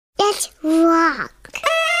Let's rock.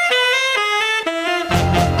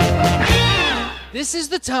 This is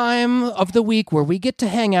the time of the week where we get to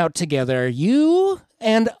hang out together. You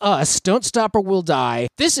and us. Don't Stop or We'll Die.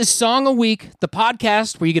 This is Song a Week, the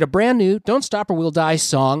podcast where you get a brand new Don't Stop or We'll Die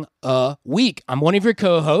song a week. I'm one of your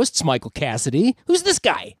co-hosts, Michael Cassidy. Who's this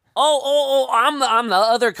guy? I'm the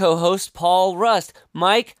other co-host, Paul Rust.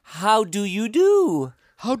 Mike, how do you do?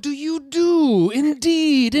 How do you do?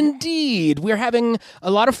 Indeed. We're having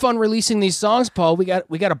a lot of fun releasing these songs, Paul. We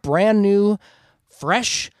got a brand new,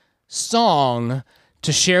 fresh song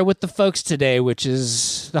to share with the folks today, which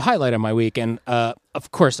is the highlight of my week. And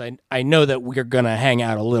of course, I know that we're going to hang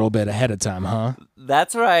out a little bit ahead of time, huh?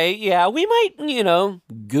 That's right. Yeah, we might,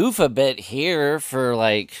 goof a bit here for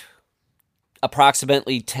like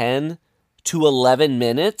approximately 10 to 11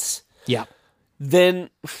 minutes. Yeah. Then,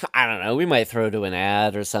 I don't know, we might throw to an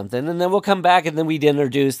ad or something, and then we'll come back and then we'd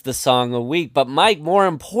introduce the song a week. But Mike, more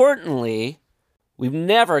importantly, we've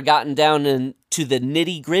never gotten down into the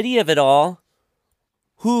nitty-gritty of it all.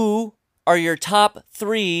 Who are your top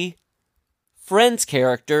 3 Friends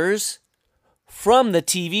characters from the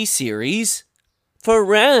TV series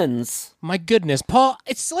Friends? My goodness, Paul,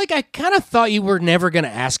 it's like I kind of thought you were never going to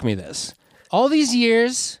ask me this. All these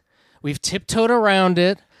years, we've tiptoed around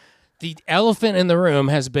it. The elephant in the room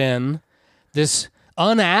has been this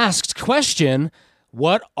unasked question: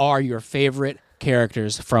 what are your favorite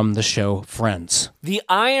characters from the show Friends? The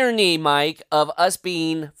irony, Mike, of us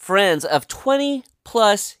being friends of 20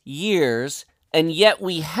 plus years, and yet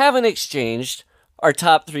we haven't exchanged our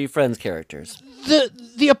top 3 Friends characters.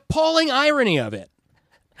 The appalling irony of it.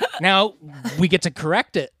 Now, we get to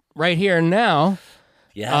correct it right here and now.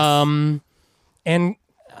 Yes. And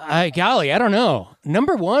golly, I don't know.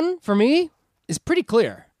 Number 1 for me is pretty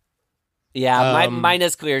clear. Yeah, mine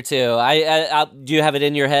is clear too. I do you have it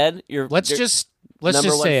in your head? Let's just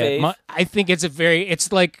say it. I think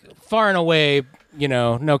it's like far and away,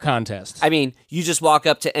 no contest. I mean, you just walk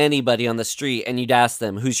up to anybody on the street and you'd ask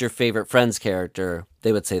them, "Who's your favorite Friends character?"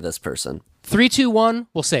 They would say this person. 3, 2, 1.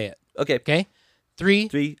 We'll say it. Okay.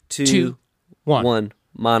 3, 2, 2, 1. 1.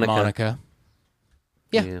 Monica.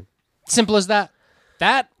 Yeah. Simple as that.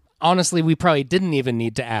 That, honestly, we probably didn't even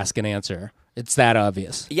need to ask and answer. It's that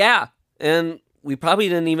obvious. Yeah, and we probably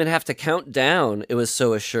didn't even have to count down. It was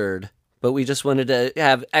so assured. But we just wanted to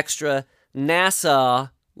have extra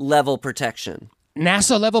NASA-level protection.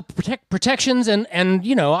 NASA-level protections, and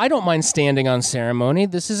I don't mind standing on ceremony.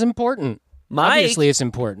 This is important. Mike, obviously, it's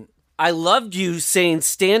important. I loved you saying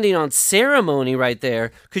standing on ceremony right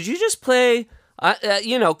there. Could you just play,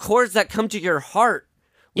 chords that come to your heart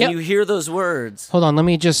when you hear those words? Hold on, let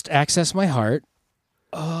me just access my heart.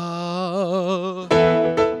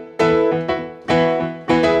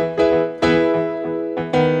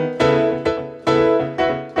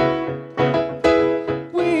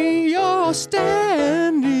 We are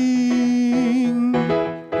standing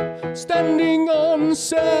on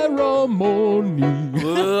ceremony.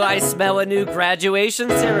 Ooh, I smell a new graduation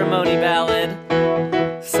ceremony ballad.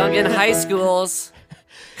 Sung in high schools.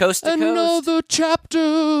 Coast to coast. Another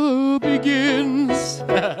chapter begins.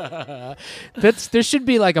 There should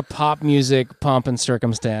be like a pop music, Pomp and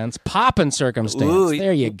Circumstance. Pop and Circumstance. Ooh,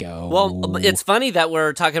 there you go. Well, it's funny that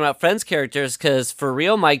we're talking about Friends characters because for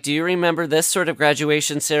real, Mike, do you remember this sort of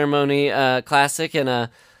graduation ceremony classic and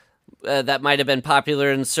that might have been popular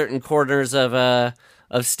in certain corners of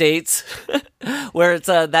states where it's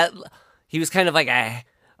that he was kind of like a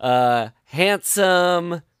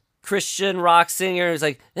handsome Christian rock singer who's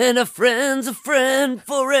like, and a friend's a friend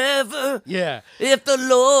forever. Yeah. If the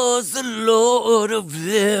Lord's the Lord of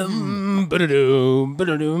them. Ba-da-doom,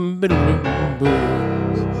 ba-da-doom, ba-da-doom,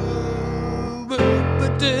 boom. But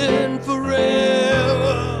forever.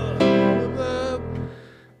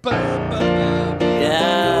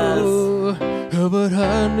 Yes.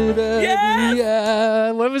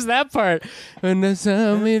 What was that part? When the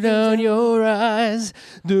sun be down your eyes.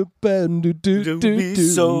 Don't be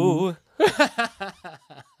so.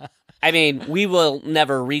 I mean, we will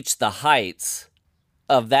never reach the heights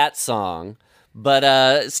of that song,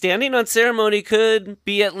 but Standing on Ceremony could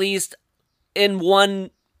be at least in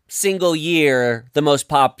one single year the most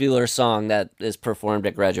popular song that is performed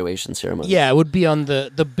at graduation ceremonies. Yeah, it would be on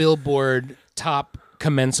the Billboard top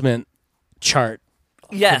commencement chart.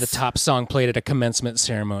 Yes. For the top song played at a commencement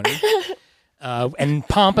ceremony. And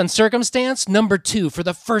Pomp and Circumstance, number 2 for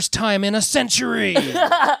the first time in a century.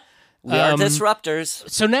 We are disruptors.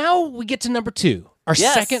 So now we get to number 2, our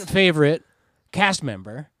second favorite cast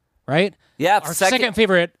member, right? Yeah, our second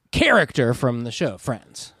favorite character from the show,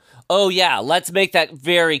 Friends. Oh, yeah, let's make that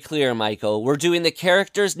very clear, Michael. We're doing the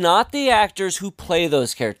characters, not the actors who play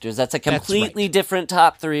those characters. That's a completely different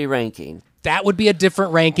top 3 ranking. That would be a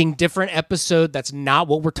different ranking, different episode. That's not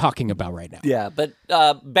what we're talking about right now. Yeah, but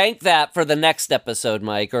bank that for the next episode,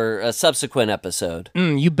 Mike, or a subsequent episode.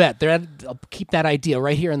 You bet. I'll keep that idea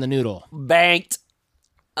right here in the noodle. Banked.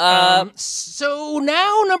 So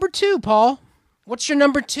now number 2, Paul. What's your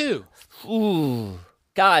number 2? Ooh.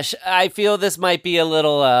 Gosh, I feel this might be a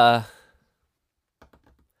little, Are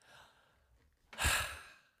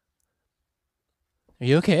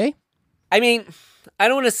you okay? I mean, I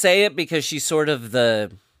don't want to say it because she's sort of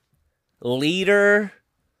the leader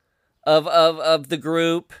of the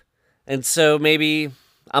group, and so maybe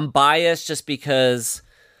I'm biased just because,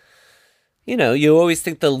 you always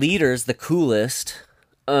think the leader's the coolest.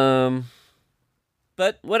 But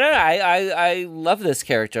whatever, I love this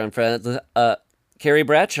character on Friends. Carrie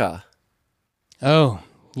Bradshaw. Oh,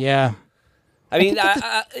 yeah. I mean,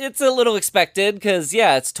 it's a little expected because,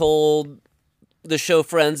 it's told, the show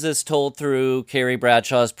Friends is told through Carrie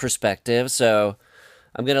Bradshaw's perspective, so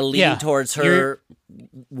I'm going to lean towards her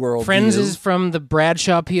worldview. Friends is from the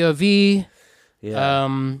Bradshaw POV.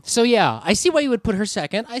 Yeah. So, I see why you would put her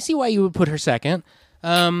second. I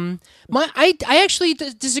actually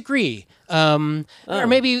disagree. Or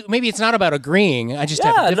maybe it's not about agreeing. I just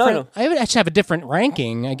have a different. I actually have a different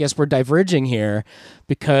ranking. I guess we're diverging here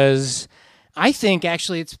because I think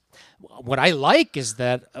actually it's what I like is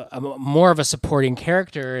that more of a supporting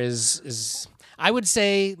character is. I would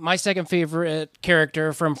say my second favorite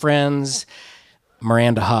character from Friends,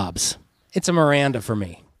 Miranda Hobbs. It's a Miranda for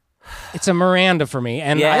me.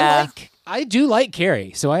 And I do like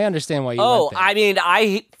Carrie, so I understand why you went there. I mean,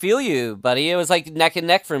 I feel you, buddy. It was like neck and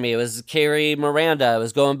neck for me. It was Carrie, Miranda. I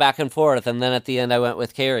was going back and forth, and then at the end I went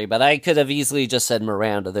with Carrie. But I could have easily just said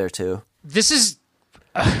Miranda there, too. This is...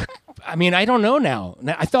 I mean, I don't know now.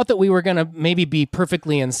 I thought that we were going to maybe be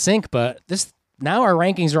perfectly in sync, but now our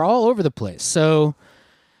rankings are all over the place. So,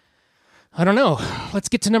 I don't know. Let's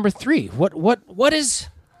get to number 3. What is...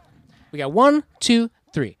 We got 1, 2,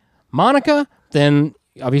 3. Monica, then...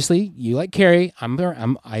 Obviously, you like Carrie. I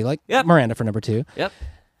like Miranda for number 2. Yep.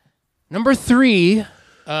 Number 3.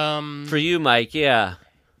 For you, Mike, yeah.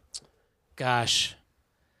 Gosh.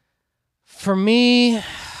 For me,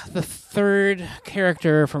 the third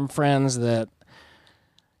character from Friends that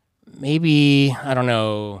maybe, I don't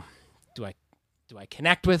know, do I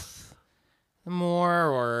connect with more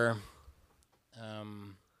or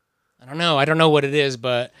I don't know. I don't know what it is,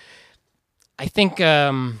 but I think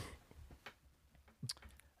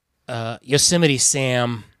Yosemite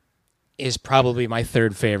Sam is probably my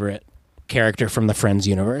third favorite character from the Friends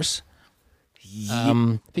universe.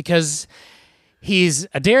 Because he's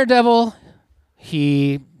a daredevil.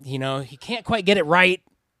 He can't quite get it right.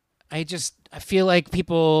 I feel like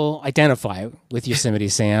people identify with Yosemite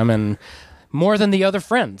Sam and more than the other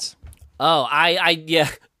friends. Oh, I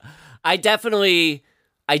definitely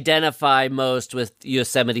identify most with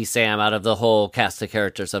Yosemite Sam out of the whole cast of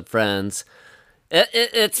characters of Friends.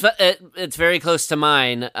 It's very close to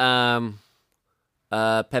mine.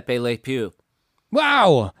 Pepe Le Pew.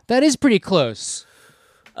 Wow, that is pretty close.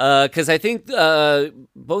 Because I think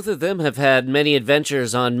both of them have had many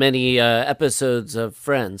adventures on many episodes of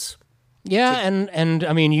Friends. Yeah, and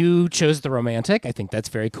I mean, you chose the romantic. I think that's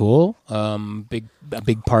very cool. A big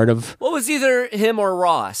part of... Well, it was either him or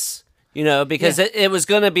Ross, because it was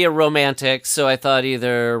going to be a romantic, so I thought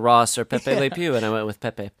either Ross or Pepe Le Pew, and I went with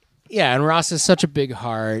Pepe. Yeah, and Ross is such a big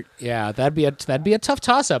heart. Yeah, that'd be a tough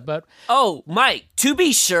toss-up, but... Oh, Mike, to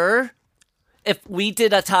be sure, if we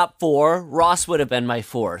did a top 4, Ross would have been my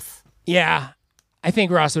 4th. Yeah, I think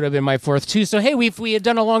Ross would have been my 4th, too. So, hey, if we had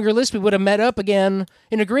done a longer list, we would have met up again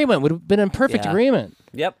in agreement. Would have been in perfect agreement.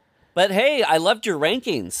 Yep. But, hey, I loved your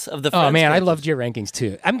rankings of the Friends. Oh, man, I loved your rankings,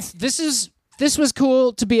 too. This was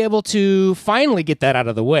cool to be able to finally get that out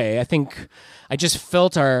of the way. I think I just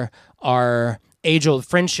felt our age-old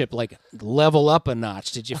friendship level up a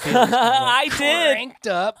notch. Did you feel it? I did. Cranked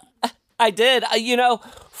up. I did.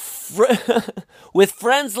 With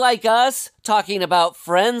friends like us talking about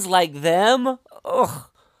friends like them. Ugh.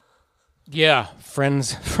 Yeah,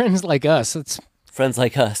 friends like us. It's friends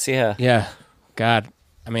like us. Yeah. Yeah. God.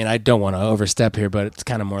 I mean, I don't want to overstep here, but it's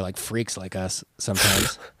kind of more like freaks like us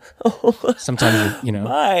sometimes. Sometimes,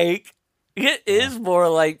 Mike, it is more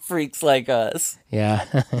like freaks like us. Yeah.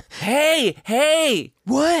 Hey.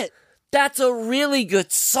 What? That's a really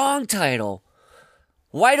good song title.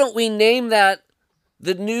 Why don't we name that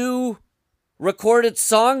the new recorded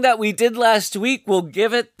song that we did last week? We'll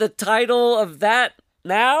give it the title of that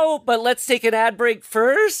now, but let's take an ad break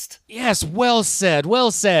first. Yes, well said,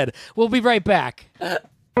 well said. We'll be right back.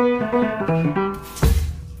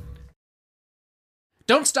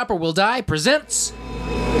 Don't Stop or We'll Die presents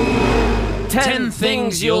 10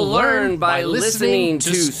 things you'll learn by listening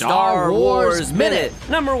to Star Wars Minute.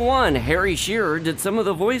 Number 1, Harry Shearer did some of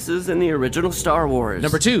the voices in the original Star Wars.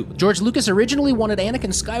 Number 2, George Lucas originally wanted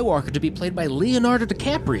Anakin Skywalker to be played by Leonardo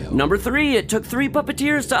DiCaprio. Number 3, it took 3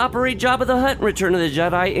 puppeteers to operate Jabba the Hutt in Return of the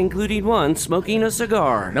Jedi, including one smoking a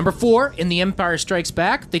cigar. Number 4, in The Empire Strikes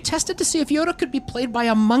Back, they tested to see if Yoda could be played by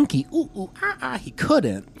a monkey. He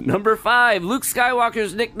couldn't. Number 5, Luke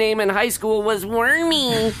Skywalker's nickname in high school was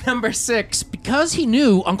Wormy. Number 6, because he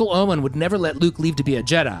knew Uncle Owen would never let Luke leave to be a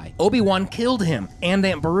Jedi, Obi-Wan killed him and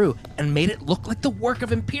Aunt Beru and made it look like the work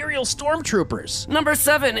of Imperial stormtroopers. Number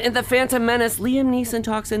 7, in The Phantom Menace, Liam Neeson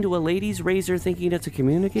talks into a lady's razor thinking it's a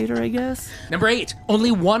communicator, I guess. Number 8, only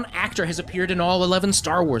one actor has appeared in all 11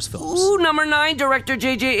 Star Wars films. Ooh, number 9, director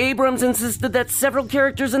J.J. Abrams insisted that several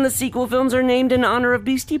characters in the sequel films are named in honor of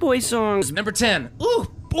Beastie Boys songs. Number 10,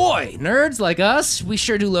 boy, nerds like us, we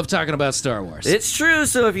sure do love talking about Star Wars. It's true,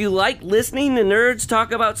 so if you like listening to nerds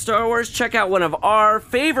talk about Star Wars, check out one of our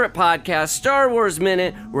favorite podcasts, Star Wars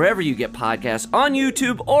Minute, wherever you get podcasts, on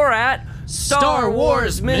YouTube or at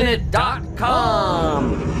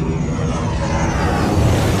StarWarsMinute.com.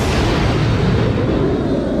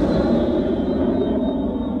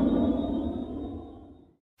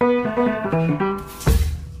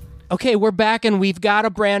 Okay, we're back and we've got a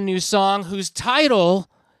brand new song whose title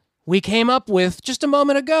we came up with just a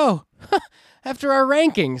moment ago after our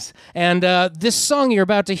rankings. And this song you're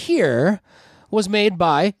about to hear was made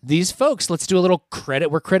by these folks. Let's do a little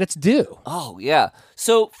credit where credit's due. Oh, yeah.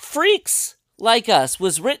 So, Freaks Like Us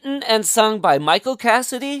was written and sung by Michael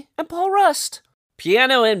Cassidy and Paul Rust.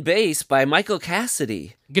 Piano and bass by Michael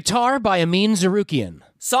Cassidy. Guitar by Amin Zarukian.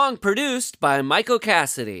 Song produced by Michael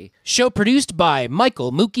Cassidy. Show produced by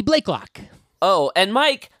Michael Mookie Blakelock. Oh, and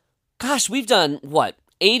Mike, gosh, we've done,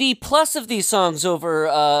 80 plus of these songs over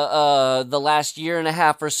the last year and a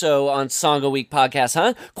half or so on Song a Week podcast,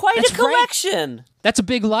 huh? Quite That's a collection. Right. That's a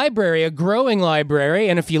big library, a growing library.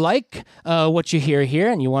 And if you like what you hear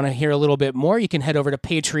here and you want to hear a little bit more, you can head over to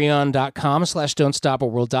patreon.com/Don't Stop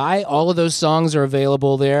or We'll Die. All of those songs are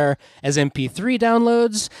available there as MP3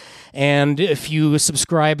 downloads. And if you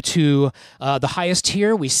subscribe to the highest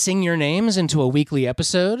tier, we sing your names into a weekly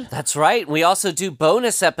episode. That's right. We also do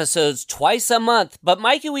bonus episodes twice a month. But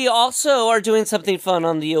Mikey, we also are doing something fun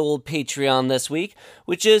on the old Patreon this week,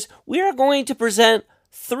 which is we are going to present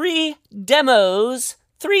 3 demos,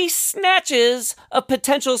 3 snatches of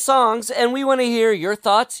potential songs, and we want to hear your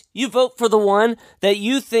thoughts. You vote for the one that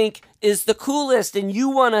you think is the coolest, and you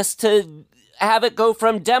want us to have it go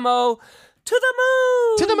from demo to the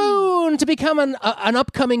moon! To the moon! To become an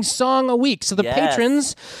upcoming song a week. So the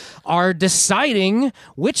patrons are deciding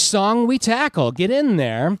which song we tackle. Get in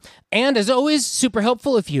there. And as always, super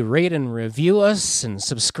helpful if you rate and review us and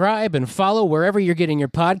subscribe and follow wherever you're getting your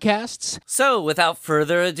podcasts. So without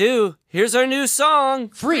further ado, here's our new song,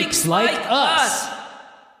 Freaks Like Us.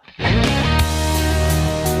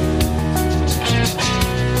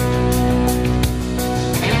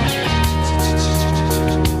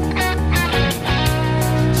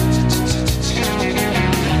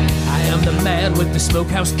 Man with the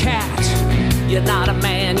smokehouse cat. You're not a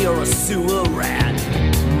man, you're a sewer rat.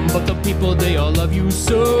 But the people, they all love you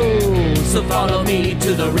so. So follow me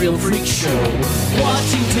to the real freak show.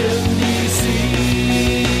 Washington,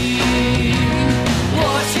 D.C.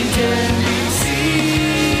 Washington, D.C.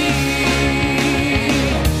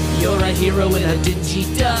 You're a hero in a dingy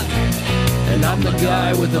duck, and I'm the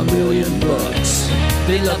guy with $1,000,000.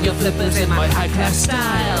 They love your flippers and my high-class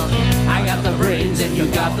style. I got the brains and you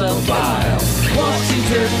got the bile.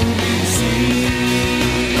 Washington, D.C.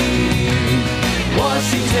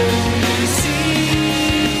 Washington, D.C.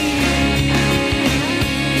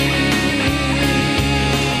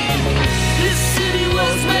 This city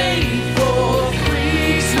was made for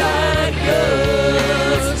freaks like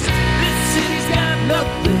us. This city's got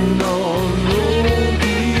nothing on old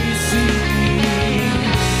D.C.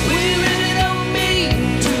 We really don't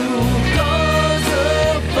mean to cause a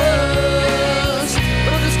fuss,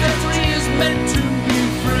 but this country is meant to be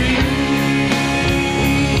free.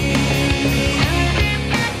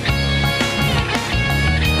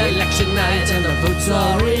 Election night and the votes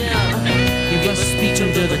are in. Give us a speech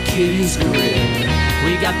under the kitty's grin.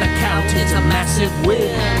 We got the count, it's a massive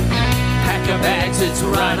win. Pack your bags, it's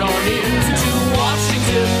right on into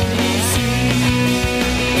Washington, D.C.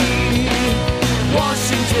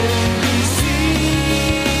 Washington, D.C.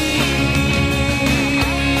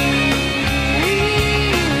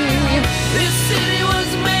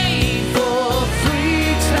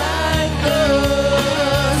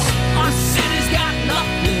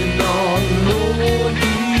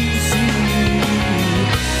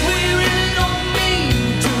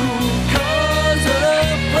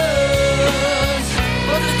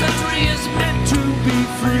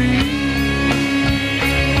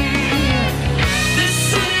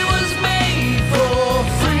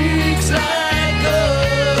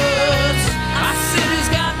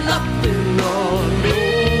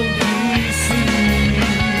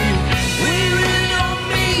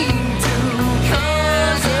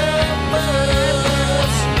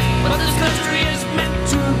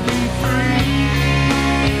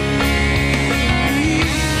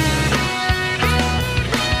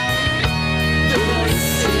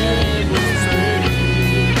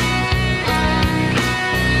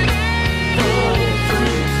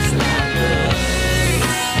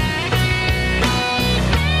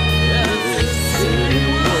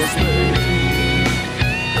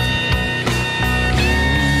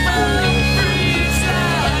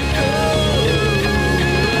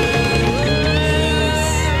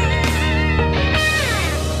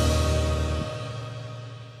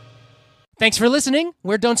 Thanks for listening.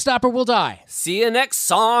 We're Don't Stop or We'll Die. See you next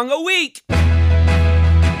song a week.